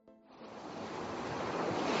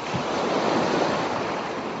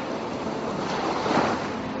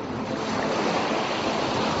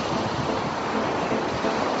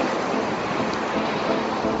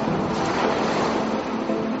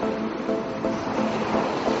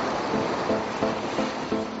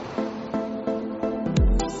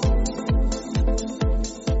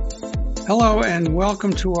Hello and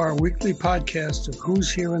welcome to our weekly podcast of Who's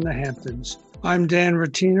Here in the Hamptons. I'm Dan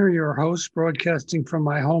Rattiner, your host, broadcasting from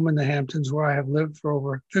my home in the Hamptons, where I have lived for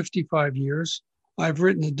over 55 years. I've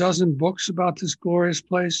written a dozen books about this glorious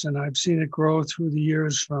place, and I've seen it grow through the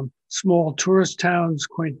years from small tourist towns,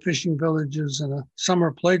 quaint fishing villages, and a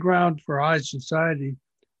summer playground for high society,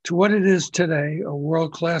 to what it is today, a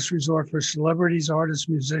world-class resort for celebrities, artists,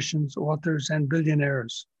 musicians, authors, and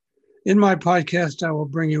billionaires. In my podcast, I will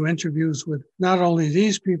bring you interviews with not only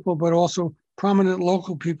these people, but also prominent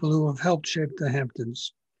local people who have helped shape the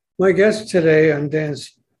Hamptons. My guest today on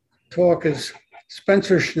Dan's talk is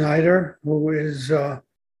Spencer Schneider, who is a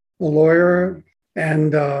lawyer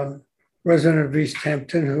and resident of East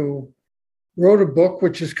Hampton, who wrote a book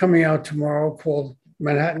which is coming out tomorrow called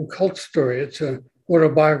Manhattan Cult Story. It's an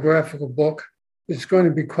autobiographical book. It's going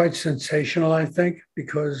to be quite sensational, I think,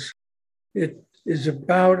 because it is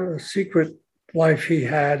about a secret life he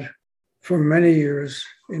had for many years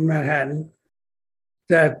in Manhattan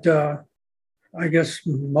that I guess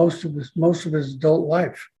most of his adult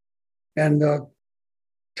life. And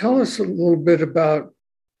tell us a little bit about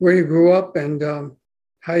where you grew up and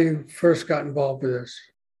how you first got involved with this.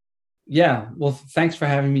 Yeah, well, thanks for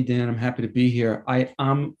having me, Dan. I'm happy to be here.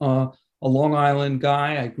 I'm a Long Island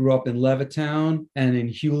guy. I grew up in Levittown and in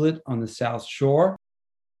Hewlett on the South Shore.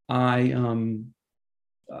 I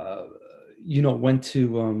went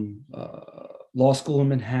to law school in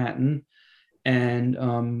Manhattan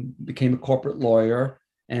and became a corporate lawyer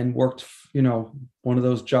and worked, one of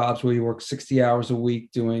those jobs where you work 60 hours a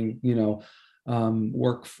week doing,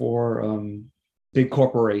 work for big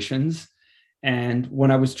corporations. And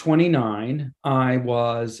when I was 29, I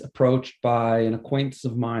was approached by an acquaintance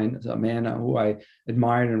of mine, a man who I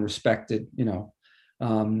admired and respected,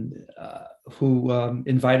 who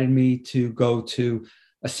invited me to go to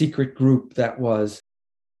a secret group that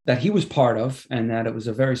he was part of, and that it was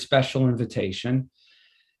a very special invitation,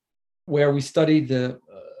 where we studied the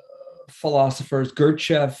philosophers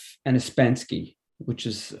Gurdjieff and Ouspensky, which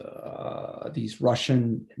is these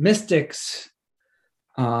Russian mystics,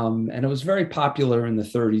 and it was very popular in the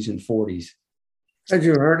 30s and 40s. Had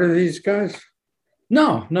you heard of these guys?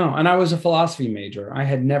 No, and I was a philosophy major. I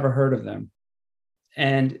had never heard of them.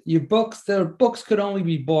 And their books could only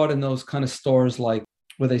be bought in those kind of stores like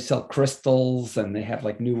where they sell crystals and they have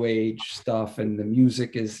like new age stuff, and the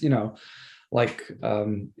music is, like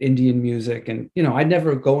Indian music. And, I'd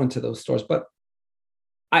never go into those stores, but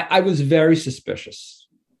I was very suspicious.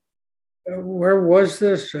 Where was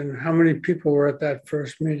this and how many people were at that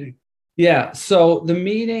first meeting? Yeah, so the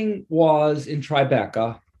meeting was in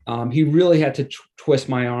Tribeca. He really had to twist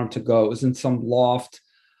my arm to go. It was in some loft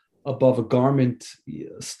above a garment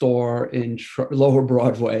store in Lower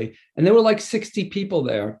Broadway. And there were like 60 people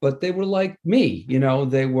there, but they were like me,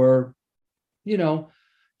 they were,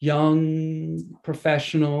 young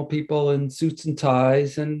professional people in suits and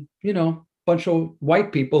ties and, a bunch of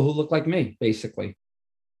white people who looked like me, basically.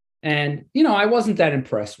 And, I wasn't that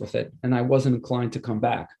impressed with it and I wasn't inclined to come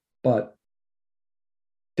back, but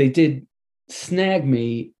they did snag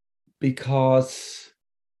me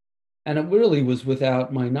and it really was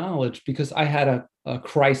without my knowledge, because I had a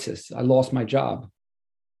crisis. I lost my job.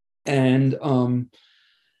 And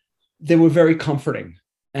they were very comforting.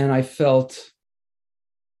 And I felt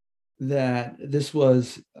that this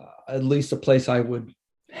was at least a place I would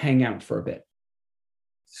hang out for a bit.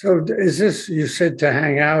 So is this, you said to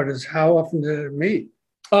hang out, is how often did it meet?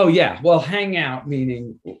 Oh, yeah. Well, hang out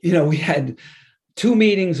meaning, we had 2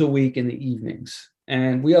 meetings a week in the evenings.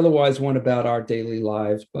 And we otherwise went about our daily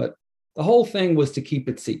lives. But the whole thing was to keep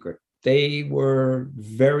it secret. They were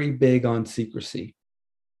very big on secrecy.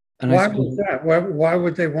 And why was that? Why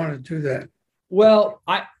would they want to do that? Well,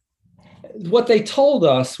 what they told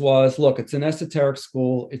us was, look, it's an esoteric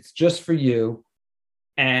school. It's just for you.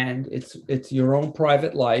 And it's your own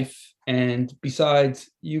private life. And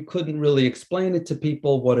besides, you couldn't really explain it to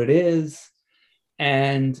people what it is.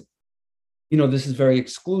 And, this is very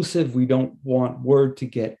exclusive. We don't want word to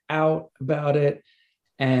get out about it.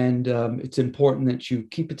 And it's important that you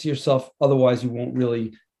keep it to yourself. Otherwise, you won't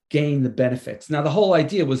really gain the benefits. Now, the whole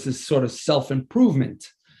idea was this sort of self-improvement.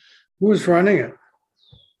 Who was running it?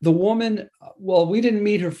 The woman, well, we didn't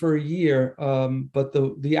meet her for a year, but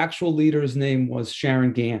the actual leader's name was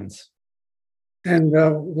Sharon Gans. And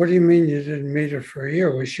what do you mean you didn't meet her for a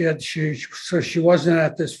year? So she wasn't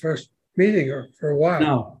at this first meeting or for a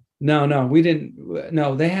while? No, we didn't.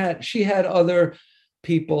 No, she had other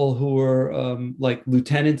people who were like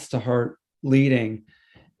lieutenants to her leading,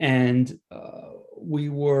 and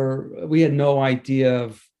we had no idea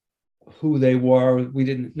of who they were. We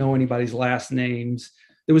didn't know anybody's last names.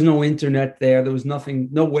 There was no internet there. There was nothing,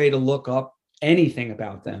 no way to look up anything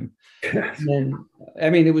about them. Yes. And I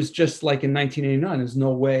mean, it was just like in 1989, there's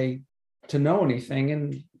no way to know anything.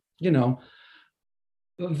 And,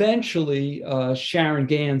 eventually Sharon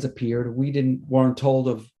Gans appeared. We weren't told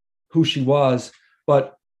of who she was,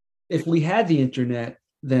 but if we had the internet,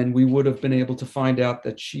 then we would have been able to find out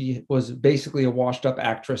that she was basically a washed up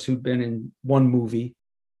actress who'd been in one movie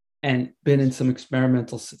and been in some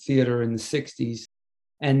experimental theater in the 60s,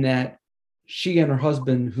 and that she and her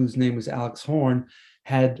husband, whose name was Alex Horn,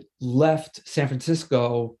 had left San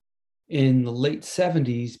Francisco in the late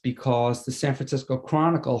 70s because the San Francisco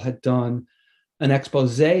Chronicle had done an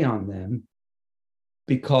expose on them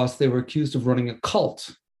because they were accused of running a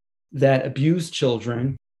cult that abused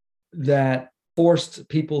children, that forced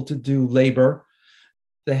people to do labor.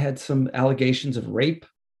 They had some allegations of rape,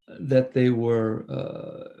 that they were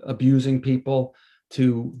abusing people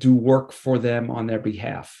to do work for them on their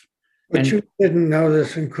behalf. But you didn't know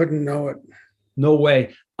this and couldn't know it. No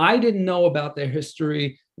way. I didn't know about their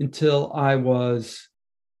history until I was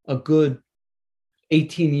a good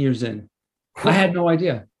 18 years in. I had no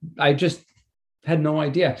idea. I just had no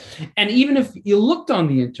idea. And even if you looked on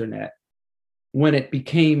the internet when it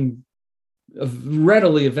became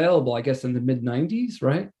readily available, I guess in the mid 90s,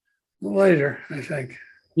 right? Later, I think.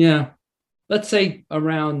 Yeah. Let's say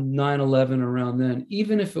around 9/11, around then,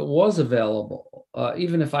 even if it was available,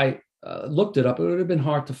 even if I looked it up, it would have been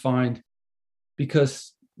hard to find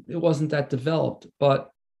because it wasn't that developed.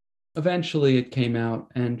 But eventually it came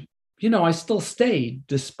out, and, I still stayed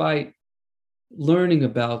despite learning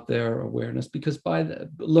about their awareness, because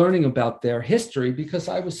learning about their history, because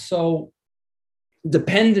I was so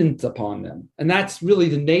dependent upon them. And that's really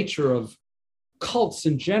the nature of cults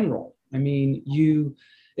in general. I mean,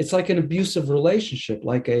 it's like an abusive relationship,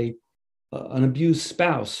 like an abused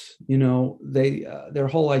spouse. Their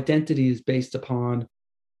whole identity is based upon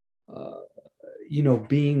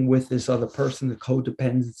being with this other person, the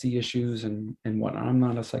codependency issues and whatnot. I'm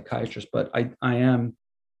not a psychiatrist, but I am.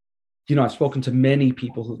 I've spoken to many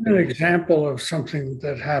people who. An example of something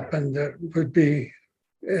that happened that would be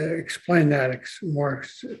explain that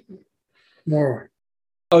more.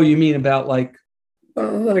 Oh, you mean about like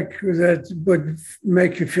that would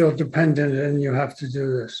make you feel dependent and you have to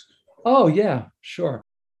do this? Oh, yeah, sure.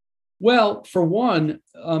 Well, for one,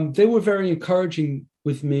 they were very encouraging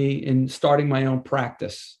with me in starting my own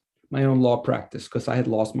practice, my own law practice, because I had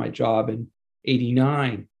lost my job in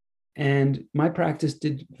 '89. And my practice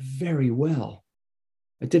did very well.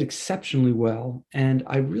 I did exceptionally well. And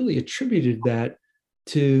I really attributed that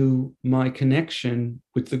to my connection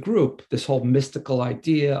with the group, this whole mystical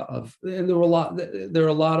idea of, and there are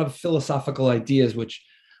a lot of philosophical ideas, which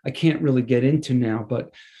I can't really get into now,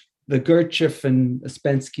 but the Gurdjieff and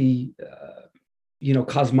Ouspensky,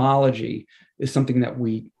 cosmology is something that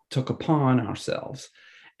we took upon ourselves.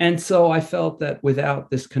 And so I felt that without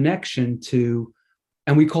this connection to,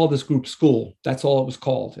 and we called this group School. That's all it was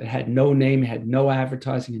called. It had no name, it had no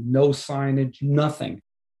advertising, no signage, nothing.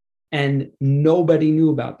 And nobody knew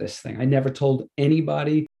about this thing. I never told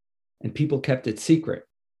anybody, and people kept it secret.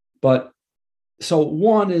 But so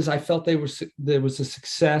one is I felt there was a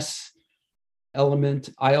success element.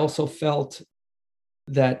 I also felt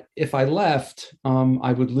that if I left,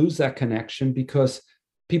 I would lose that connection because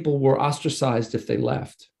people were ostracized if they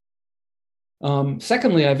left.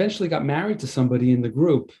 Secondly, I eventually got married to somebody in the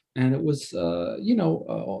group, and it was,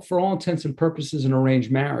 for all intents and purposes, an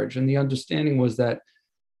arranged marriage. And the understanding was that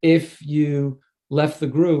if you left the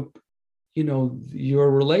group,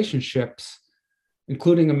 your relationships,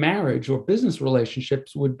 including a marriage or business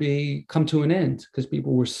relationships, would come to an end because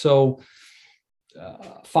people were so,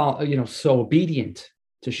 so obedient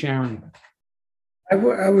to Sharon. I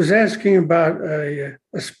was asking about a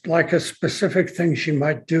specific thing she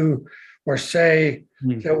might do or say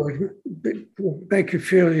that would make you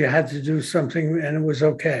feel you had to do something and it was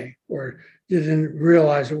okay, or you didn't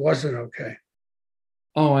realize it wasn't okay.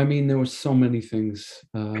 Oh, I mean, there were so many things.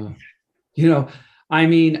 I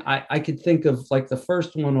could think of like the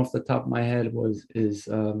first one off the top of my head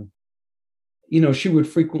she would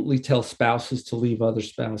frequently tell spouses to leave other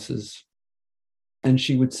spouses. And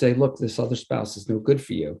she would say, look, this other spouse is no good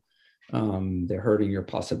for you. They're hurting your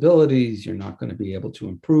possibilities. You're not going to be able to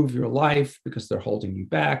improve your life because they're holding you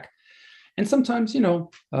back. And sometimes,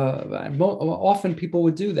 often people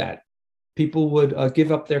would do that. People would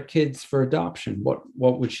give up their kids for adoption.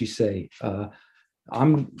 What would she say?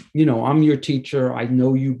 I'm your teacher. I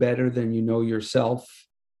know you better than you know yourself.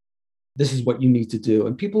 This is what you need to do.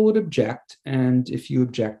 And people would object. And if you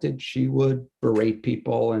objected, she would berate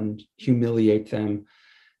people and humiliate them.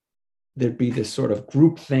 there'd be this sort of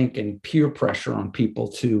groupthink and peer pressure on people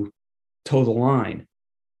to toe the line.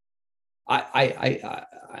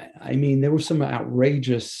 I mean, there were some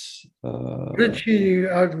outrageous. What did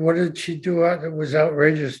she do that was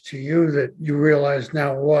outrageous to you that you realize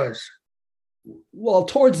now it was? Well,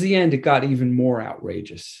 towards the end, it got even more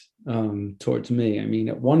outrageous towards me. I mean,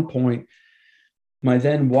 at one point, my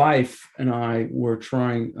then wife and I were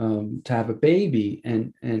trying to have a baby,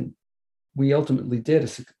 and we ultimately did.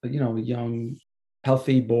 A young,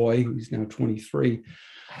 healthy boy who's now 23,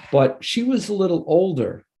 but she was a little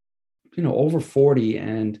older, over 40,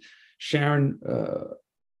 and Sharon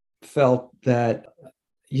felt that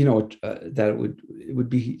that it would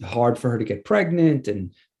be hard for her to get pregnant,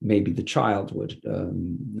 and maybe the child would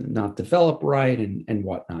not develop right and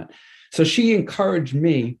whatnot. So she encouraged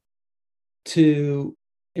me to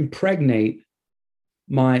impregnate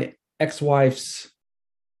my ex-wife's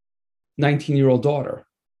 19-year-old daughter,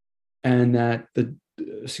 and that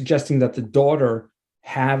suggesting that the daughter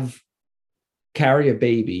carry a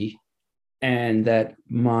baby, and that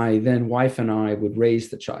my then wife and I would raise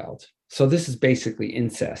the child. So this is basically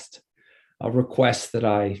incest, a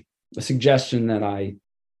suggestion that I,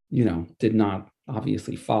 did not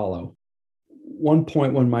obviously follow. One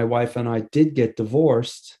point when my wife and I did get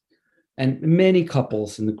divorced, and many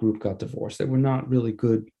couples in the group got divorced, they were not really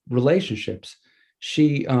good relationships.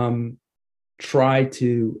 She tried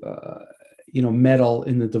to, meddle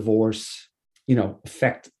in the divorce,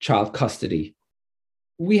 affect child custody.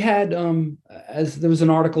 We had, as there was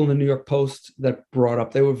an article in the New York Post that brought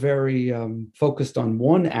up, they were very focused on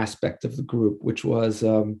one aspect of the group, which was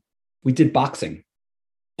we did boxing.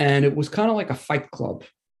 And it was kind of like a fight club.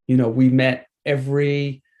 We met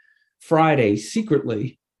every Friday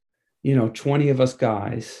secretly, 20 of us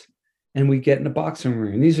guys, and we get in a boxing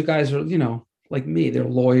ring. And these guys are, like me, they're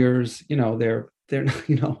lawyers, they're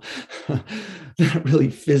not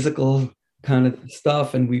really physical kind of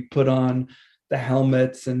stuff. And we put on the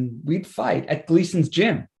helmets and we'd fight at Gleason's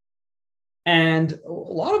gym. And a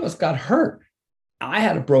lot of us got hurt. I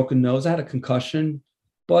had a broken nose, I had a concussion,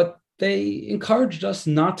 but they encouraged us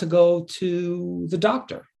not to go to the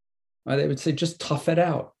doctor. They would say, just tough it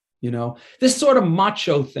out. This sort of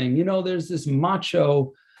macho thing, there's this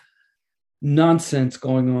macho nonsense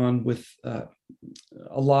going on with a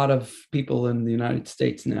lot of people in the United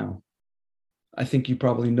States now. I think you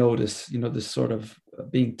probably notice, this sort of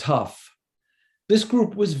being tough. This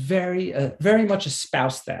group was very much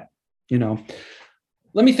espoused that,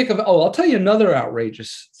 Let me think of, I'll tell you another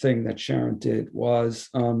outrageous thing that Sharon did was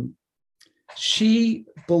she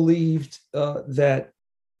believed that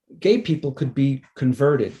gay people could be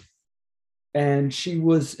converted. And she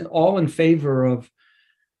was all in favor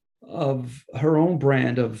of her own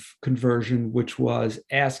brand of conversion, which was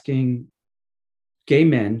asking gay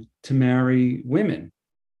men to marry women.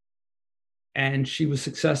 And she was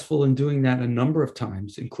successful in doing that a number of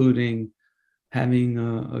times, including having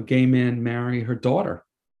a gay man marry her daughter.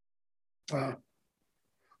 Wow.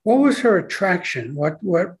 What was her attraction? What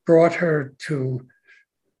brought her to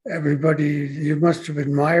everybody? You must have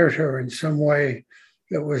admired her in some way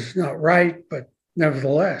that was not right, but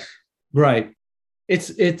nevertheless. Right.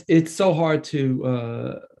 It's so hard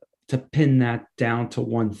to pin that down to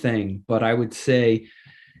one thing, but I would say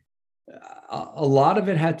a lot of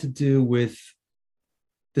it had to do with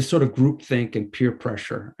this sort of groupthink and peer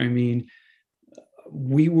pressure. I mean,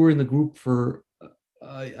 we were in the group for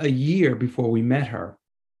a year before we met her,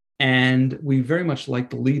 and we very much liked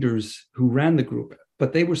the leaders who ran the group,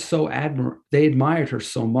 but they were they admired her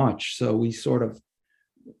so much. So we sort of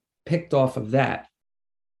picked off of that.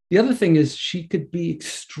 The other thing is she could be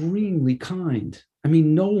extremely kind. I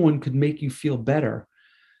mean, no one could make you feel better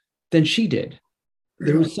than she did.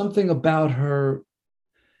 There was something about her,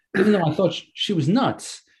 even though I thought she was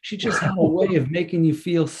nuts, she just had a way of making you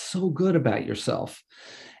feel so good about yourself.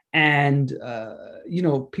 And,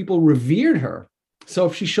 people revered her. So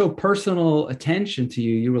if she showed personal attention to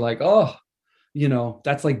you, you were like, oh,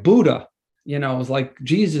 that's like Buddha, it was like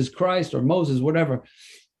Jesus Christ or Moses, whatever.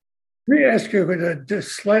 Let me ask you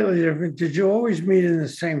just slightly different. Did you always meet in the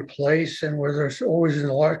same place, and were there always in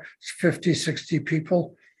a large 50, 60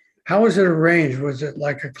 people? How was it arranged? Was it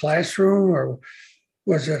like a classroom, or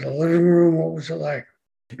was it a living room? What was it like?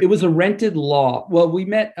 It was a rented law. Well, we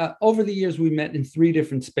met over the years, we met in 3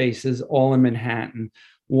 different spaces, all in Manhattan.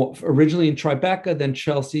 Well, originally in Tribeca, then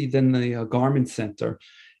Chelsea, then the Garment Center,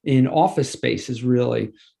 in office spaces,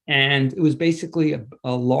 really. And it was basically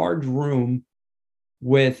a large room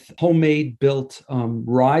with homemade built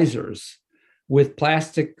risers with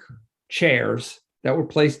plastic chairs that were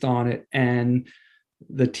placed on it. And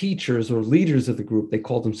the teachers or leaders of the group, they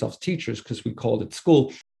called themselves teachers because we called it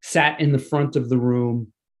school, sat in the front of the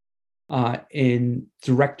room in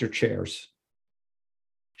director chairs.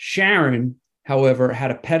 Sharon, however,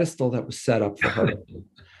 had a pedestal that was set up for her.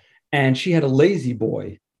 And she had a lazy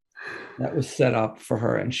boy that was set up for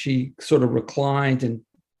her. And she sort of reclined and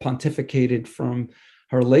pontificated from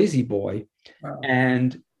her lazy boy. Wow.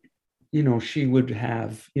 And, she would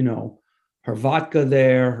have, her vodka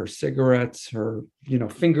there, her cigarettes, her,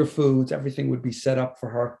 finger foods, everything would be set up for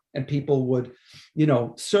her. And people would,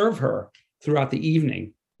 serve her throughout the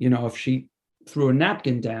evening. If she threw a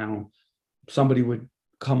napkin down, somebody would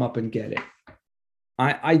come up and get it.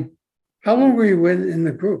 How long were you in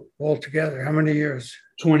the group altogether? How many years?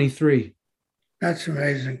 23. That's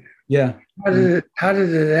amazing. Yeah. How did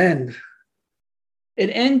it end? It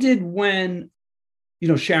ended when,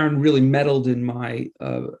 Sharon really meddled in my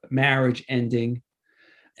marriage ending,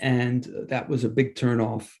 and that was a big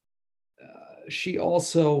turnoff. She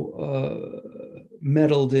also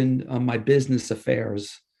meddled in my business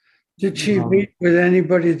affairs. Did she meet with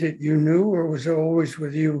anybody that you knew, or was it always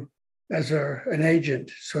with you as an agent,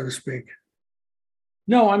 so to speak?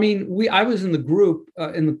 No, I mean, I was in the group,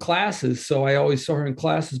 in the classes, so I always saw her in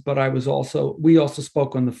classes, but we also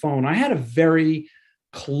spoke on the phone. I had a very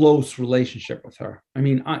close relationship with her. I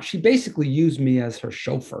mean, she basically used me as her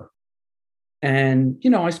chauffeur. And,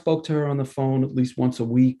 I spoke to her on the phone at least once a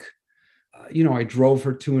week. I drove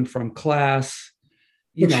her to and from class.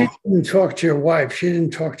 She didn't talk to your wife. She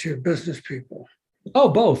didn't talk to your business people. Oh,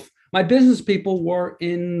 both. My business people were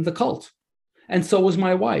in the cult, and so was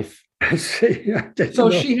my wife. I see.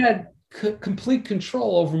 So she had complete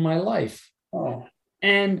control over my life. Oh.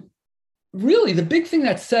 And really, the big thing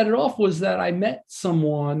that set it off was that I met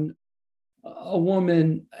someone, a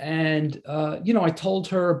woman, and, I told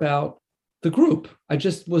her about the group. I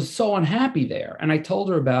just was so unhappy there. And I told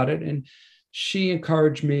her about it, and she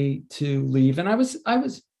encouraged me to leave. And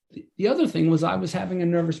the other thing was I was having a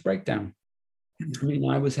nervous breakdown. I mean,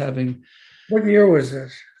 I was having. What year was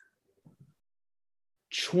this?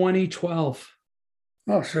 2012.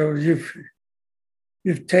 Oh, so you've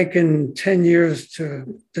taken 10 years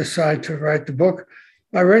to decide to write the book.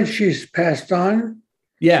 I read she's passed on.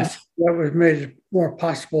 Yes. That was made it more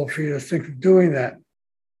possible for you to think of doing that.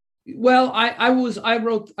 Well,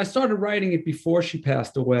 I started writing it before she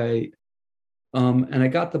passed away. And I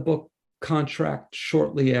got the book contract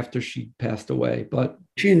shortly after she passed away. But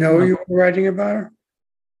she know you were writing about her?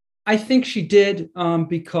 I think she did,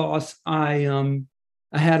 because I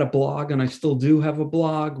had a blog, and I still do have a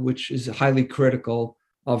blog, which is highly critical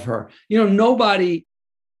of her. I'm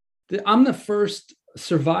the first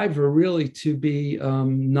survivor really to be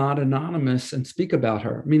not anonymous and speak about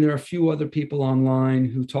her. I mean, there are a few other people online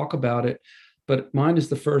who talk about it, but mine is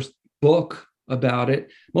the first book about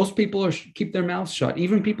it. Most people keep their mouths shut,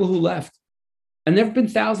 even people who left. And there have been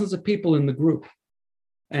thousands of people in the group,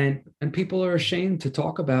 and people are ashamed to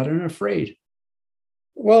talk about it and afraid.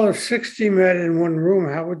 Well, if 60 met in one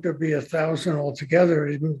room, how would there be 1,000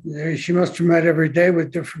 altogether? She must have met every day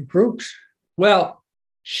with different groups. Well,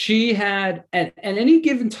 she had, at any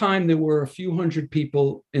given time, there were a few hundred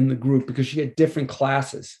people in the group because she had different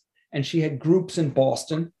classes. And she had groups in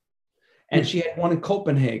Boston, and she had one in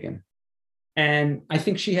Copenhagen. And I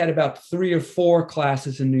think she had about 3 or 4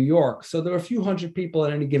 classes in New York. So there were a few hundred people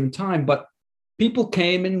at any given time, but people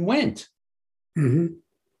came and went. Mm-hmm.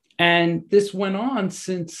 And this went on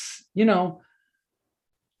since, the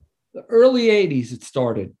early 80s, it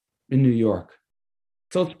started in New York.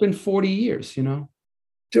 So it's been 40 years,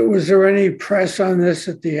 Was there any press on this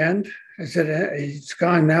at the end? It's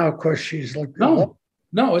gone now because she's like, no,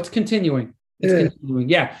 it's continuing. It's continuing.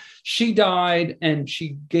 Yeah. She died, and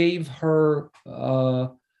she gave her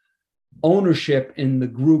ownership in the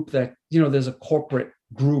group that, there's a corporate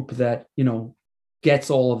group that,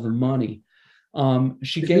 gets all of the money.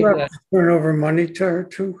 She gave that. Turn over money to her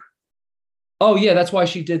too? Oh yeah, that's why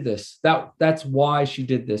she did this. That's why she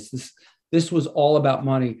did this. This was all about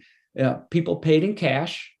money. People paid in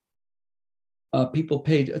cash. People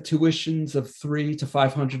paid tuitions of $300 to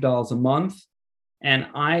 $500 a month, and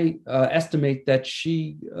I estimate that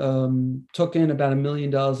she took in about $1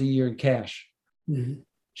 million a year in cash. Mm-hmm.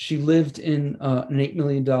 She lived in an $8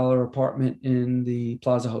 million apartment in the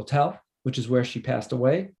Plaza Hotel, which is where she passed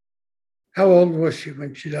away. How old was she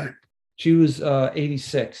when she died? She was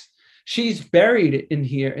 86. She's buried in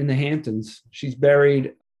here in the Hamptons. She's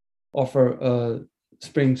buried off her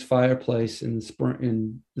Springs fireplace in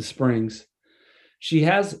the Springs. She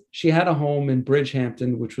had a home in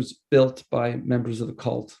Bridgehampton, which was built by members of the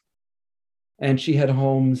cult. And she had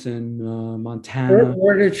homes in Montana.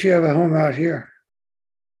 Where did she have a home out here?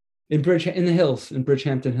 in the hills, in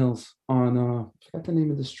Bridgehampton Hills, on I forgot the name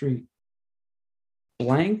of the street.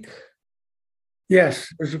 Blank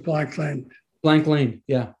Yes, there's a Blank Lane. Blank Lane.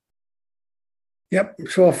 Yeah, Yep,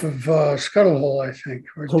 it's off of Scuttle Hole, I think.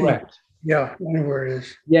 Or correct. Yeah, I know where it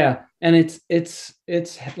is. Yeah, and it's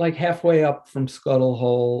like halfway up from Scuttle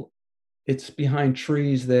Hole. It's behind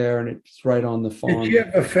trees there, and it's right on the farm. Did she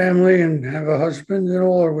have a family and have a husband and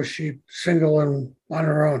all, or was she single and on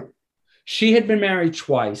her own? She had been married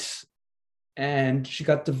twice, and she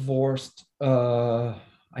got divorced.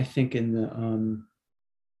 I think in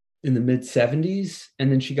the mid 70s,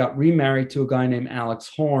 and then she got remarried to a guy named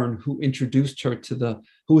Alex Horn, who introduced her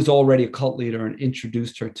who was already a cult leader and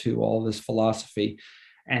introduced her to all this philosophy.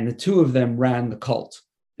 And the two of them ran the cult.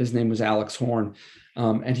 His name was Alex Horn,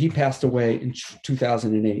 and he passed away in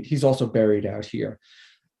 2008. He's also buried out here.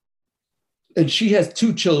 And she has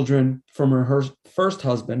two children from her first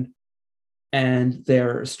husband, and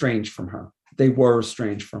they're estranged from her. They were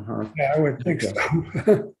estranged from her. Yeah, I would think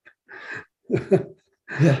so.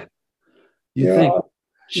 Yeah. You think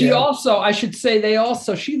she also, I should say,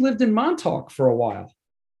 she lived in Montauk for a while.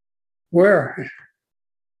 Where?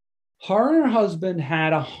 Her and her husband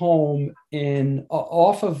had a home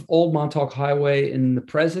off of Old Montauk Highway in the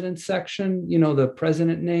President section, the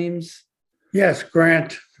president names. Yes,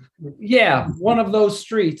 Grant. Yeah, one of those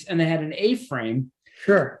streets. And they had an A-frame.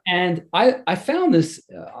 Sure. And I found this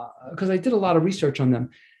because I did a lot of research on them.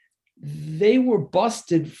 They were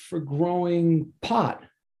busted for growing pot.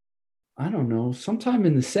 I don't know, sometime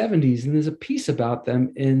in the 70s, and there's a piece about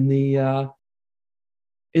them in the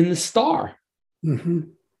Star. Mm-hmm.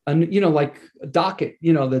 And like a docket,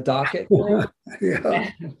 the docket.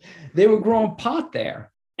 Yeah. They were growing pot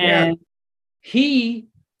there. And the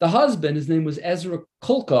husband, his name was Ezra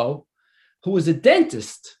Kulko, who was a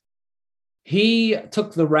dentist. He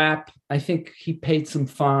took the rap. I think he paid some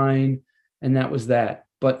fine, and that was that.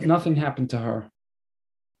 But nothing happened to her.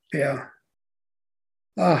 Yeah.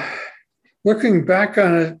 Looking back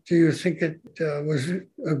on it, do you think it was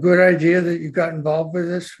a good idea that you got involved with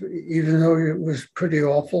this, even though it was pretty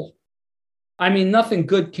awful? I mean, nothing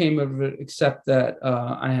good came of it except that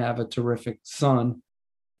I have a terrific son.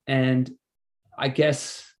 And I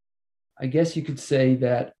guess you could say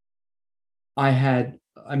that I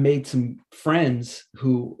made some friends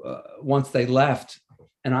who, once they left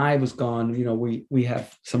and I was gone, we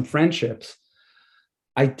have some friendships.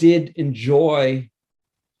 I did enjoy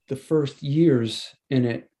the first years in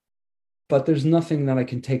it, but there's nothing that I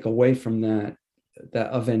can take away from that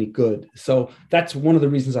of any good. So that's one of the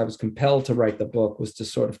reasons I was compelled to write the book, was to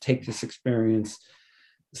sort of take this experience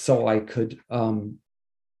so I could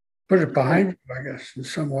put it behind you, I guess, in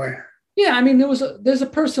some way. Yeah, I mean, there's a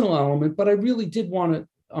personal element, but I really did want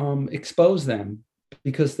to expose them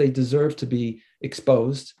because they deserve to be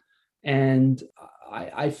exposed. And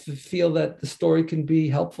I feel that the story can be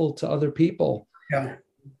helpful to other people. Yeah.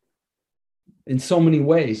 In so many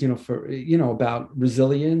ways, about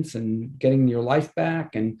resilience and getting your life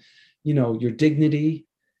back and, your dignity.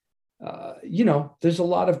 There's a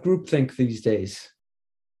lot of groupthink these days.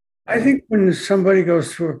 I think when somebody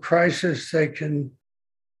goes through a crisis, they can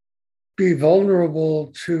be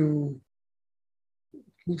vulnerable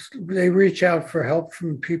they reach out for help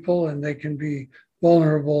from people, and they can be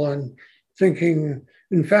vulnerable and thinking,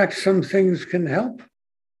 in fact, some things can help,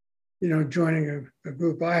 joining a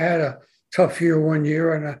group. I had a tough year one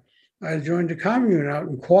year, and I joined a commune out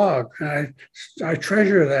in Quogue, and I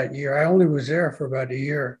treasure that year. I only was there for about a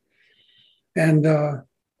year, and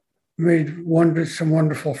made some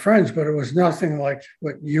wonderful friends, but it was nothing like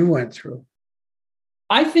what you went through.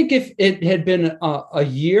 I think if it had been a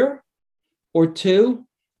year or two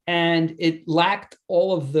and it lacked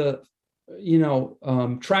all of the,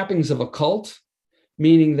 trappings of a cult,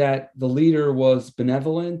 meaning that the leader was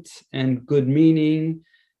benevolent and good meaning.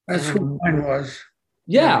 That's who mine was.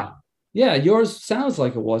 Yeah. Yours sounds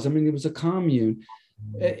like it was. I mean, it was a commune.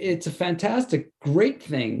 It's a fantastic, great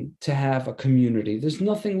thing to have a community. There's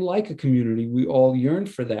nothing like a community. We all yearn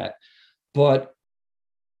for that. But,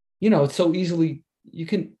 it's so you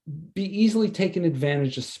can be easily taken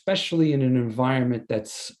advantage, especially in an environment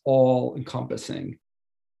that's all encompassing,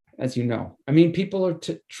 as you know. I mean, people are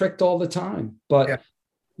tricked all the time, but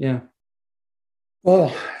yeah.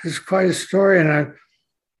 Well, it's quite a story, and I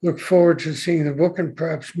look forward to seeing the book and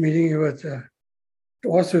perhaps meeting you at the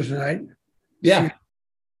author's night. Yeah.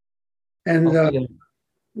 And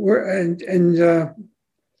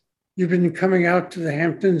you've been coming out to the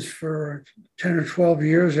Hamptons for 10 or 12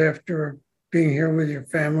 years after being here with your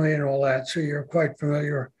family and all that. So you're quite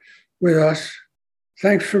familiar with us.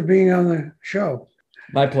 Thanks for being on the show.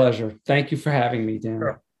 My pleasure. Thank you for having me, Dan.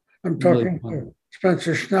 Sure. I'm Really talking fun. to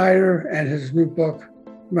Spencer Snyder and his new book,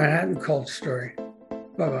 Manhattan Cult Story.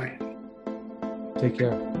 Bye-bye. Take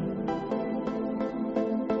care.